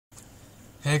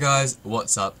Hey guys,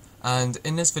 what's up? And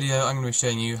in this video I'm going to be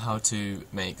showing you how to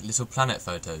make little planet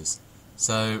photos.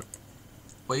 So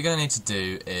what you're going to need to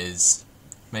do is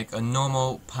make a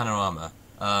normal panorama.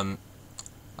 I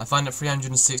find that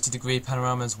 360-degree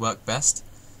panoramas work best.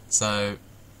 So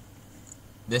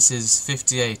this is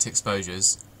 58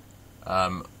 exposures with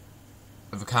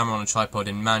a camera on a tripod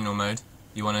in manual mode.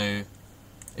 You want to,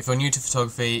 if you're new to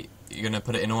photography, you're going to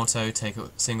put it in auto, take a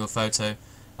single photo,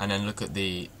 and then look at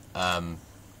the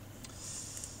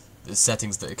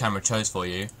settings that the camera chose for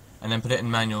you, and then put it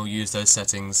in manual. Use those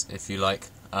settings if you like,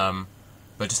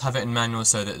 but just have it in manual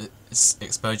so that the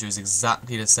exposure is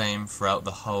exactly the same throughout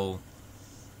the whole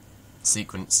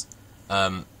sequence.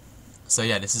 So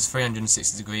yeah, this is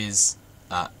 360 degrees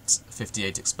at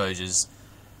 58 exposures,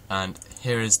 and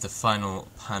here is the final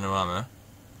panorama.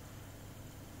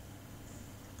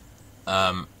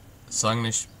 So I'm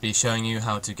going to be showing you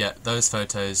how to get those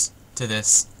photos to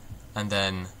this, and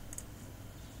then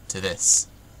to this,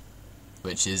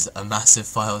 which is a massive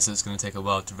file, so it's going to take a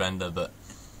while to render, but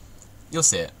you'll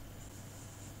see it.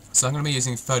 So I'm going to be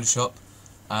using Photoshop,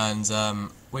 and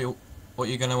what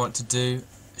you're going to want to do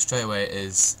straight away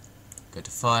is go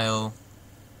to File,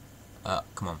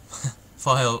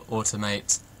 File,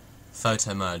 Automate,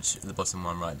 Photo Merge, the bottom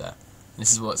one right there.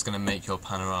 This is what's going to make your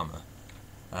panorama.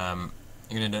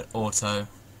 You're going to do Auto,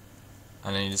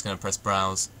 and then you're just going to press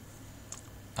Browse,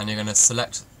 and you're going to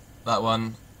select that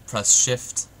one, press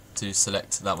Shift to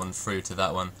select that one through to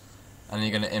that one, and then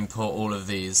you're going to import all of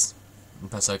these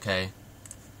and press OK.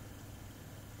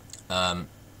 And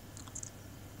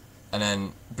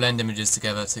then blend images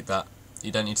together, tick that.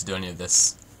 You don't need to do any of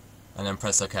this, and then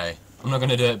press OK. I'm not going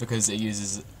to do it because it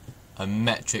uses a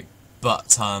metric butt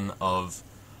ton of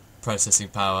processing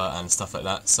power and stuff like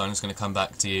that, so I'm just going to come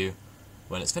back to you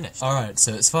when it's finished. Alright,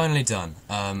 so it's finally done.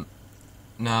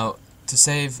 Now, to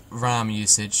save RAM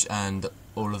usage and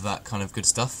all of that kind of good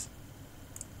stuff,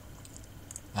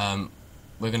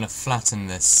 we're going to flatten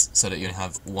this so that you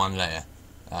have one layer.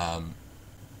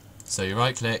 So you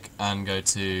right click and go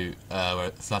to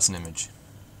flatten image.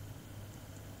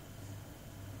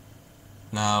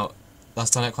 Now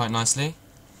that's done it quite nicely.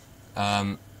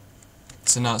 So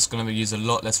now it's going to use a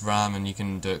lot less RAM, and you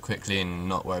can do it quickly and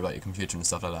not worry about your computer and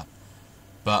stuff like that.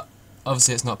 But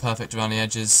obviously it's not perfect around the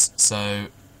edges, so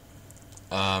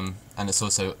and it's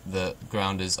also, the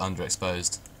ground is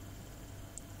underexposed.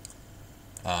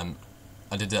 I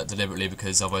did that deliberately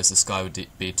because otherwise the sky would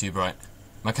be too bright.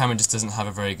 My camera just doesn't have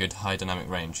a very good high dynamic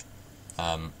range,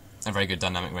 a very good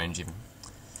dynamic range even.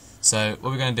 So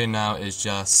what we're going to do now is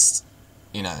just,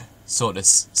 you know, sort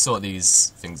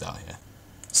these things out here.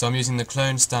 So I'm using the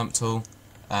clone stamp tool,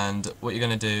 and what you're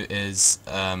going to do is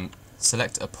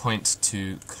select a point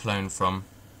to clone from.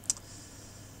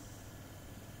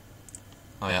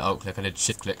 Oh yeah, alt click, I did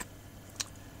shift click.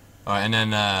 Alright, and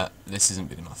then this isn't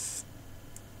big enough.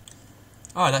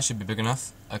 Alright, that should be big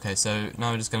enough. Okay, so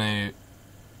now we're just going to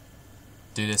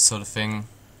do this sort of thing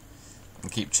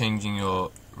and keep changing your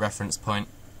reference point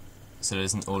so it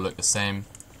doesn't all look the same.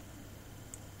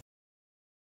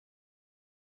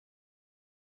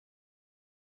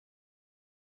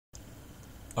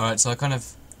 Alright, so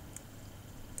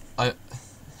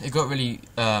it got really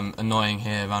annoying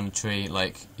here around the tree.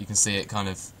 Like, you can see it kind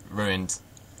of ruined.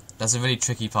 That's a really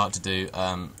tricky part to do,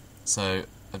 so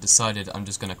I've decided I'm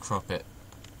just going to crop it.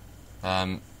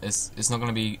 It's not going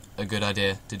to be a good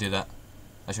idea to do that.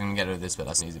 Actually, I'm going to get rid of this bit,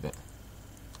 that's an easy bit.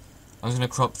 I'm just going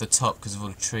to crop the top because of all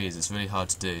the trees. It's really hard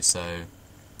to do, so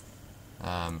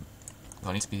I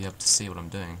need to be able to see what I'm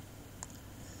doing.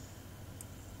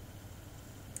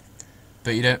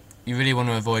 But you really want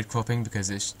to avoid cropping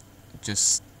because it's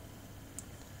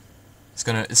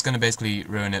gonna basically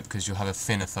ruin it, because you'll have a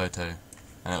thinner photo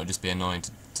and it will just be annoying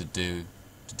to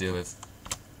deal with.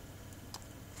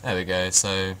 There we go. So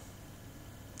it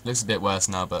looks a bit worse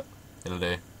now, but it'll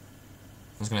do. I'm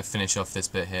just gonna finish off this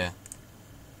bit here.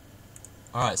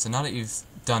 Alright, so now that you've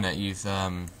done it, you've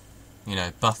you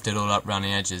know, buffed it all up around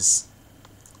the edges.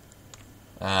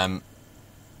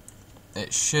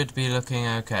 It should be looking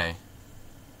okay.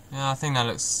 Yeah, I think that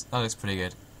looks pretty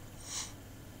good.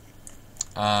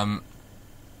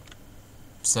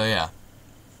 So yeah,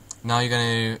 now you're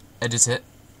going to edit it.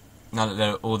 Now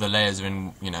that all the layers are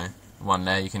in, you know, one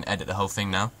layer, you can edit the whole thing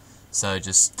now. So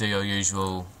just do your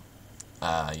usual,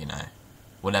 you know,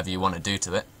 whatever you want to do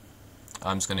to it.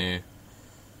 I'm just going to,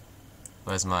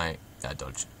 where's my,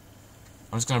 dodge.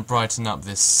 I'm just going to brighten up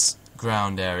this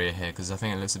ground area here because I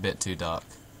think it looks a bit too dark.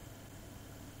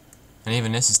 And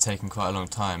even this is taking quite a long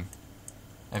time.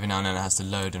 Every now and then it has to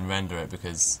load and render it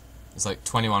because it's like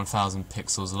 21,000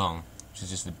 pixels long, which is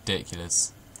just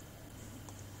ridiculous.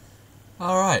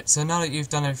 Alright, so now that you've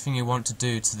done everything you want to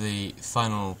do to the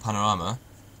final panorama,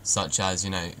 such as,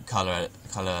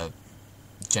 colour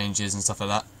changes and stuff like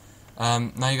that,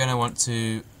 now you're going to want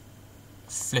to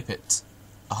flip it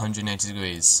 180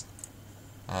 degrees.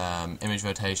 Image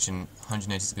rotation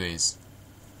 180 degrees.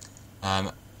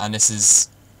 And this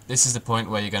is the point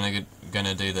where you're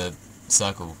gonna do the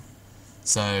circle.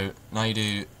 So now you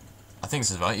do, I think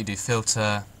this is right, you do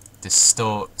filter,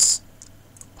 distort,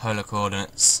 polar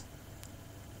coordinates,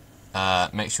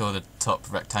 make sure the top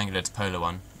rectangular to polar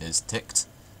one is ticked,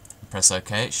 press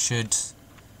OK. It should,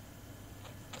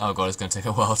 oh god, it's going to take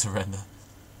a while to render.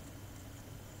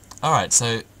 Alright,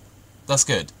 so that's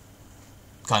good,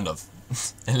 kind of.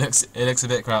 it looks a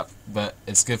bit crap, but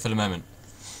it's good for the moment.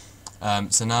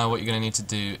 So now what you're going to need to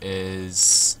do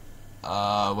is,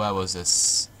 where was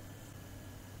this?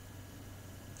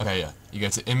 Okay, yeah, you go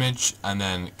to image and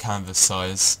then canvas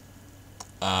size,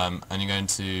 and you're going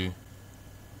to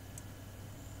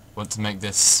want to make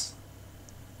this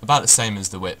about the same as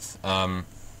the width,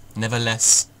 never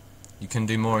less. You can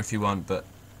do more if you want, but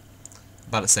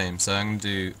about the same. So I'm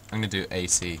gonna do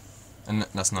 80, and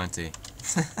that's 90.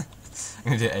 I'm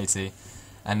gonna do 80,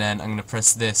 and then I'm gonna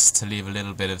press this to leave a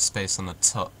little bit of space on the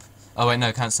top. Oh wait,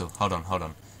 no, cancel. Hold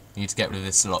on. You need to get rid of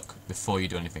this lock before you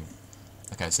do anything.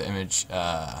 Okay, so image,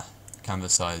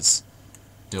 canvas size,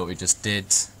 do what we just did.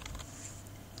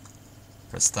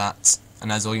 Press that, and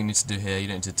that's all you need to do here. You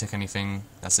don't need to tick anything.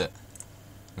 That's it.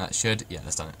 And that should, yeah,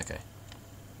 that's done it. Okay.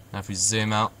 Now if we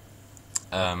zoom out,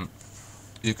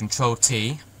 do Control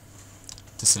T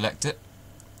to select it,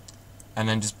 and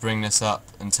then just bring this up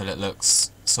until it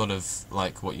looks sort of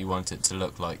like what you want it to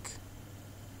look like.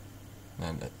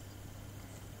 And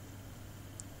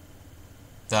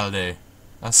that'll do.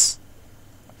 That's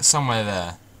somewhere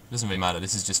there. Doesn't really matter.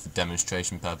 This is just for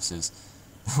demonstration purposes,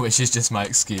 which is just my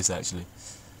excuse actually.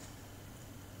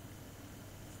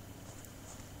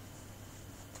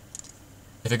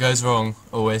 If it goes wrong,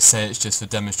 always say it's just for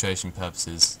demonstration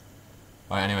purposes.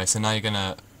 Right, anyway, so now you're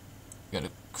gonna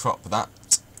crop that,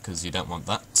 because you don't want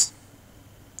that.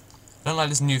 I don't like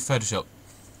this new Photoshop.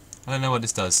 I don't know what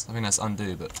this does. I think that's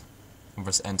undo, but I'll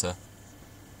press enter.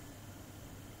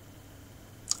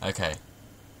 Okay.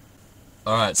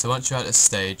 Alright, so once you're at this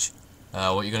stage,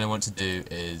 what you're going to want to do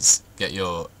is get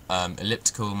your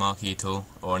elliptical marquee tool,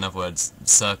 or in other words,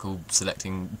 circle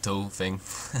selecting tool thing.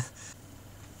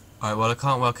 Alright, well I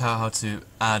can't work out how to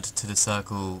add to the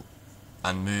circle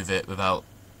and move it without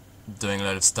doing a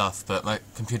load of stuff, but my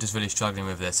computer's really struggling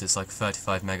with this. It's like a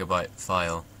 35 megabyte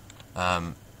file,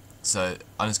 so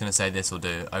I'm just going to say this will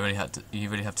do. You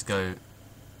really have to go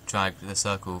drag the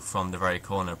circle from the very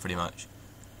corner pretty much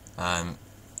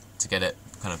to get it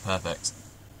kind of perfect.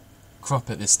 Crop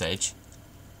at this stage,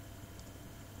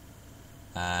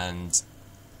 and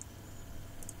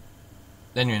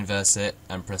then you inverse it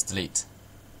and press delete.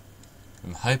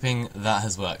 I'm hoping that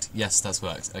has worked. Yes, that's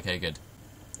worked. Okay, good.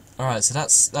 Alright, so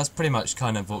that's pretty much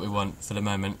kind of what we want for the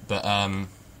moment, but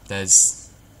there's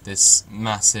this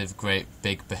massive, great,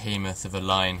 big behemoth of a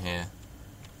line here,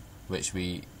 which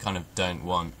we kind of don't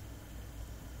want.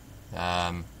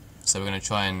 So we're going to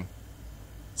try and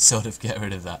sort of get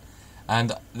rid of that.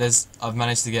 And I've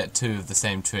managed to get two of the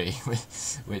same tree,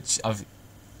 which I've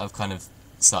kind of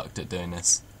sucked at doing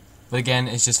this. But again,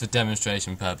 it's just for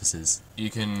demonstration purposes.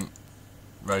 You can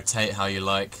rotate how you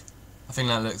like. I think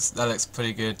that looks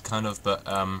pretty good, kind of, but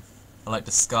I like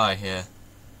the sky here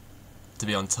to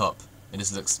be on top. It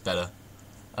just looks better.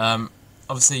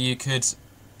 Obviously, you could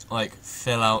like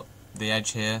fill out the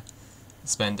edge here,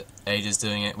 spend ages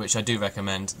doing it, which I do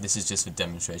recommend. This is just for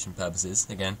demonstration purposes.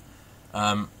 Again,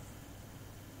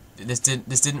 this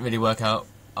didn't really work out.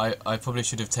 I probably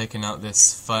should have taken out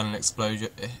this final exposure,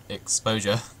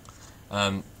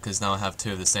 because now I have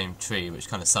two of the same tree, which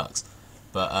kind of sucks.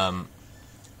 But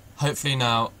hopefully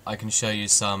now I can show you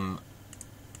some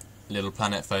little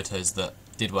planet photos that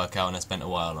did work out and I spent a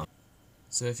while on.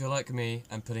 So if you're like me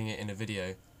and putting it in a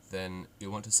video, then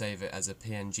you'll want to save it as a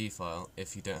PNG file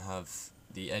if you don't have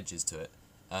the edges to it,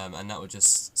 and that would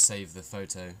just save the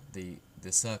photo, the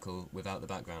circle, without the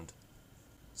background.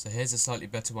 So here's a slightly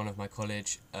better one of my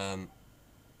college.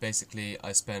 Basically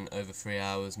I spent over 3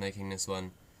 hours making this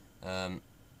one,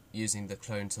 using the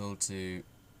clone tool to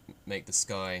make the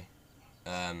sky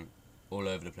all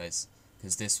over the place,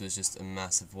 because this was just a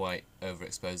massive white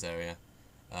overexposed area.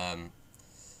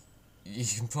 You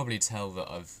can probably tell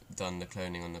that I've done the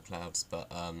cloning on the clouds,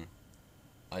 but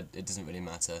it doesn't really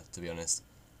matter, to be honest.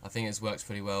 I think it's worked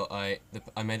pretty well. I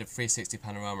made a 360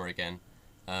 panorama again,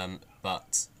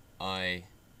 but I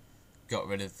got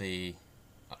rid of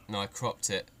I cropped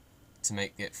it to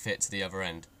make it fit to the other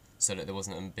end. so that there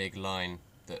wasn't a big line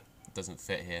that doesn't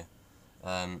fit here.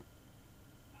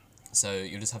 So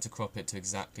you'll just have to crop it to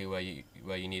exactly where you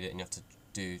need it, and you have to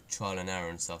do trial and error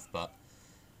and stuff, but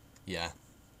yeah.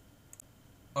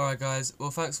 Alright guys,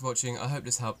 well thanks for watching, I hope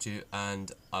this helped you,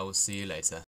 and I will see you later.